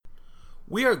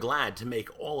We are glad to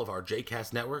make all of our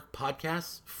JCast Network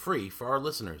podcasts free for our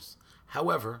listeners.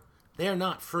 However, they are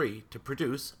not free to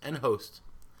produce and host.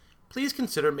 Please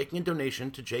consider making a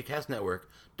donation to JCast Network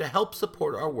to help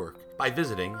support our work by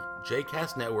visiting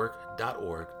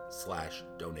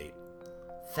jcastnetwork.org/donate.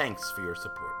 Thanks for your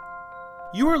support.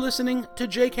 You are listening to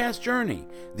JCast Journey,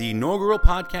 the inaugural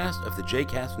podcast of the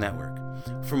JCast Network.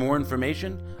 For more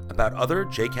information about other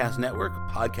JCast Network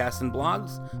podcasts and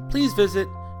blogs, please visit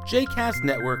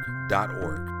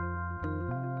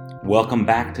jcastnetwork.org. Welcome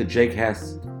back to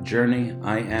JCast Journey.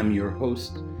 I am your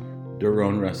host,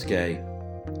 Doron Ruskay.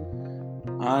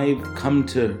 I've come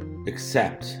to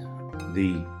accept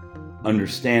the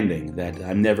understanding that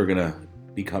I'm never going to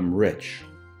become rich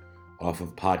off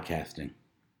of podcasting.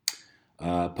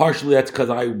 Partially that's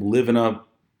because I live in a,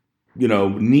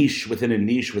 niche within a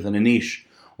niche within a niche.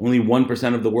 Only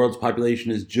 1% of the world's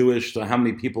population is Jewish, so how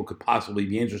many people could possibly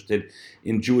be interested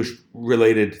in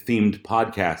Jewish-related themed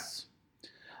podcasts?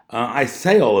 I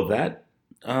say all of that,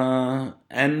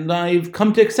 and I've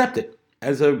come to accept it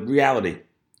as a reality.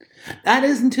 That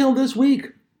is until this week,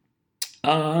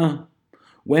 when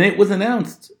it was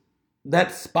announced that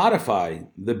Spotify,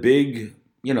 the big,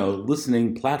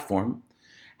 listening platform,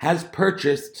 has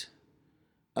purchased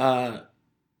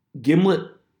Gimlet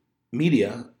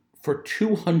Media for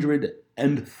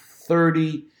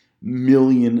 $230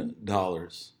 million. I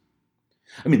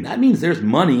mean, that means there's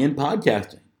money in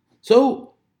podcasting.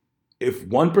 So if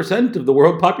 1% of the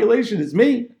world population is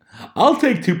me, I'll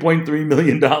take $2.3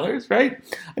 million, right?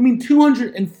 I mean,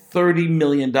 $230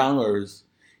 million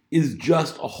is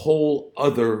just a whole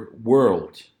other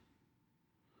world.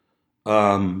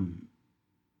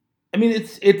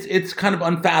 It's kind of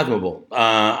unfathomable.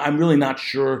 I'm really not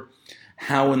sure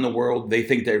how in the world they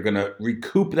think they're going to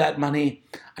recoup that money.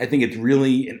 I think it's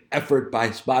really an effort by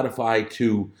Spotify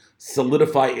to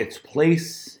solidify its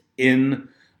place in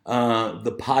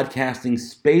the podcasting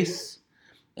space.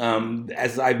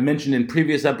 As I've mentioned in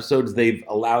previous episodes, they've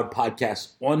allowed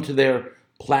podcasts onto their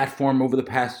platform over the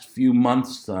past few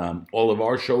months. All of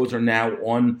our shows are now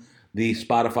on the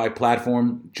Spotify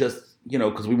platform, just,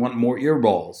 because we want more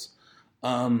earballs.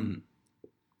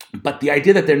 But the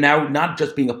idea that they're now not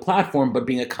just being a platform, but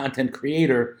being a content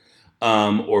creator,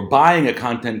 or buying a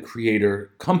content creator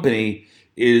company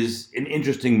is an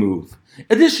interesting move.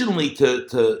 Additionally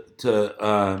to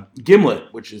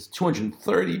Gimlet, which is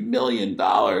 $230 million,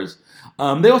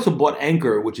 they also bought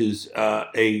Anchor, which is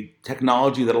a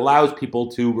technology that allows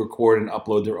people to record and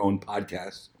upload their own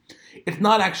podcasts. It's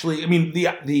not actually,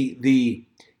 the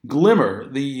glimmer,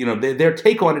 their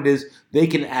take on it is they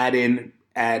can add in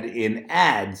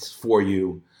ads for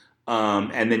you,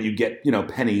 and then you get,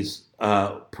 pennies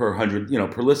per 100,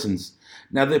 per listens.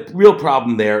 Now, the real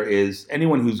problem there is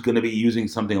anyone who's going to be using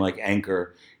something like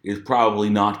Anchor is probably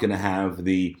not going to have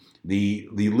the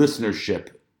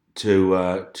listenership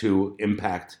to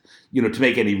impact, to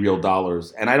make any real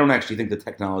dollars. And I don't actually think the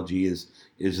technology is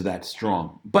that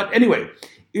strong. But anyway,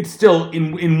 it's still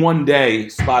in one day,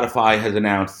 Spotify has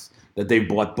announced that they've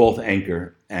bought both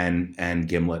Anchor and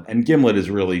Gimlet. And Gimlet is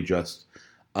really just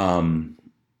kind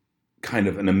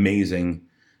of an amazing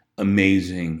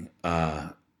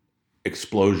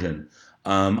explosion.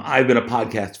 I've been a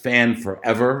podcast fan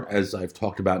forever, as I've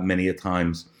talked about many a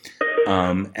times.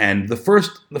 And the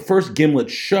first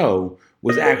Gimlet show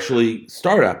was actually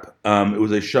Startup. It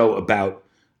was a show about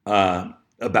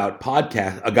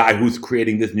podcast, a guy who's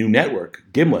creating this new network,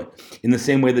 Gimlet, in the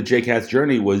same way that JCast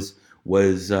Journey was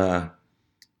a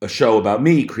show about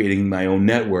me creating my own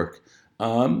network.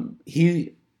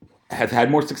 He has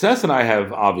had more success than I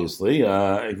have, obviously.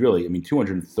 Really,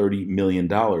 $230 million.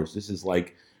 This is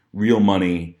like real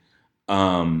money,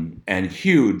 and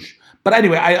huge. But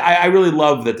anyway, I really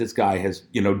love that this guy has,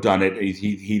 done it.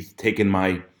 He's taken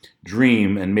my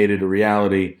dream and made it a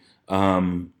reality.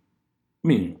 I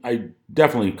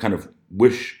definitely kind of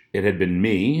wish it had been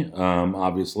me,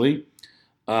 obviously.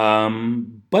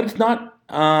 But it's not.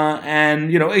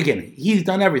 And, again, he's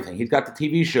done everything. He's got the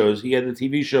TV shows. He had the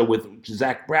TV show with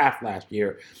Zach Braff last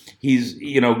year. He's,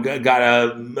 got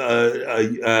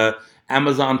a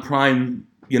Amazon Prime,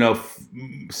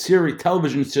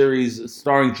 television series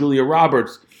starring Julia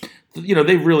Roberts.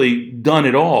 They've really done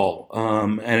it all.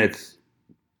 And it's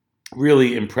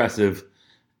really impressive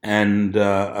and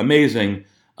amazing.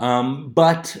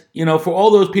 But, for all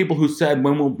those people who said,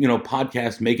 when will,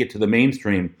 podcasts make it to the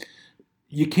mainstream?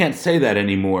 You can't say that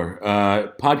anymore.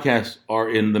 Podcasts are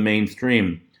in the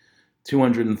mainstream.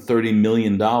 $230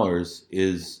 million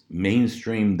is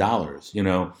mainstream dollars,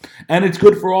 and it's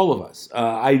good for all of us.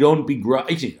 I don't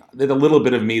begrudge. There's a little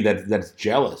bit of me that's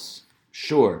jealous,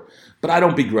 sure, but I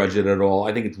don't begrudge it at all.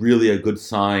 I think it's really a good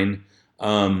sign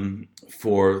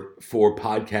for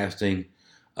podcasting.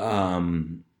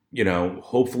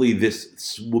 Hopefully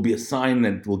this will be a sign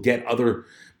that will get other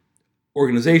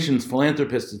organizations,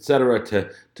 philanthropists, etc.,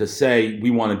 to say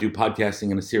we want to do podcasting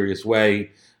in a serious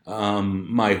way.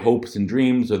 My hopes and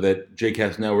dreams are that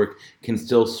JCast Network can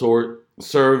still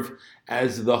serve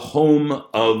as the home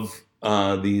of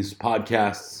these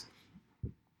podcasts,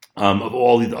 of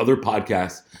all these other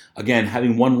podcasts. Again,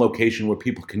 having one location where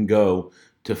people can go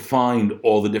to find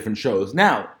all the different shows.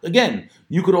 Now, again,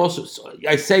 you could also,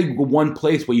 I say one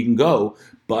place where you can go,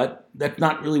 but that's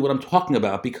not really what I'm talking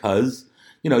about, because,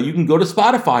 you can go to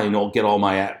Spotify and get all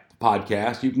my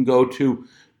podcasts. You can go to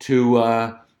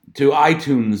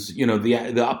iTunes,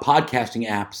 the podcasting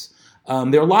apps.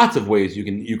 There are lots of ways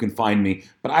you can find me,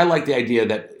 but I like the idea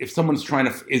that if someone's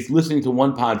is listening to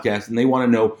one podcast and they want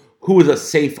to know who is a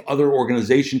safe other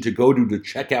organization to go to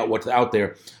check out what's out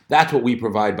there, that's what we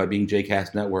provide by being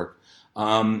JCast Network.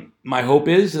 My hope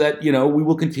is that, we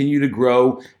will continue to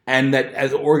grow, and that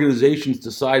as organizations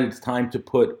decide it's time to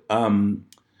put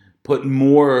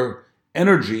more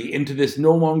energy into this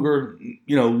no longer,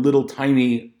 little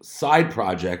tiny side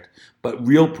project, but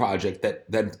real project that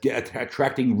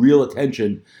attracting real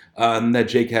attention, that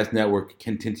JCast Network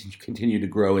can continue to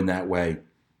grow in that way.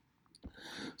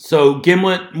 So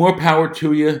Gimlet, more power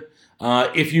to you.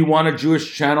 If you want a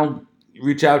Jewish channel,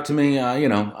 reach out to me.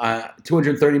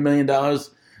 $230 million.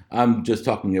 I'm just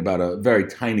talking about a very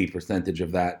tiny percentage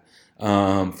of that.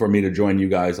 For me to join you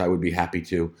guys, I would be happy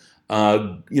to.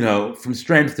 From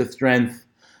strength to strength,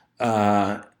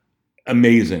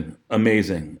 amazing.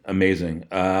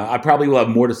 I probably will have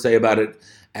more to say about it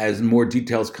as more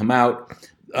details come out.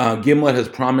 Gimlet has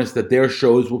promised that their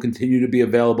shows will continue to be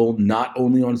available not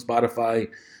only on Spotify.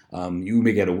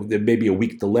 There may be a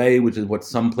week delay, which is what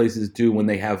some places do when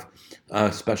they have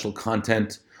special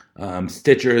content.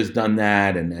 Stitcher has done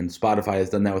that, and Spotify has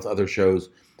done that with other shows.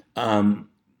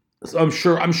 So I'm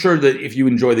sure that if you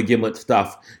enjoy the Gimlet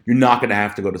stuff, you're not going to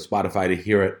have to go to Spotify to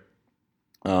hear it.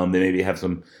 They maybe have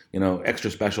some,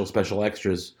 extra special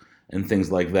extras and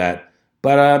things like that.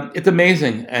 But it's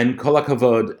amazing, and kol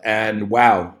hakavod, and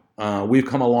wow, we've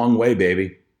come a long way,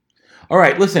 baby. All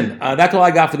right, listen, that's all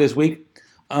I got for this week.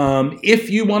 If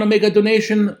you want to make a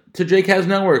donation to JCast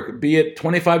Network, be it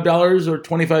 $25 or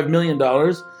 $25 million,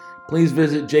 please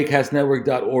visit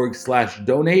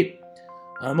jcastnetwork.org/donate.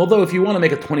 Although if you want to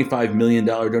make a $25 million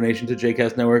donation to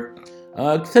JCast Network,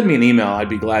 send me an email. I'd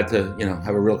be glad to,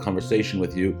 have a real conversation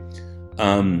with you.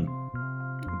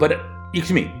 But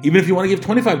excuse me, even if you want to give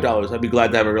 $25, I'd be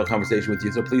glad to have a real conversation with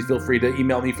you. So please feel free to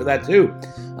email me for that too.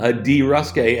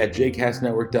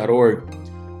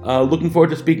 druske@jcastnetwork.org. Looking forward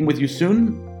to speaking with you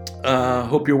soon.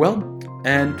 Hope you're well,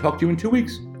 and talk to you in 2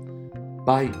 weeks.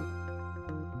 Bye.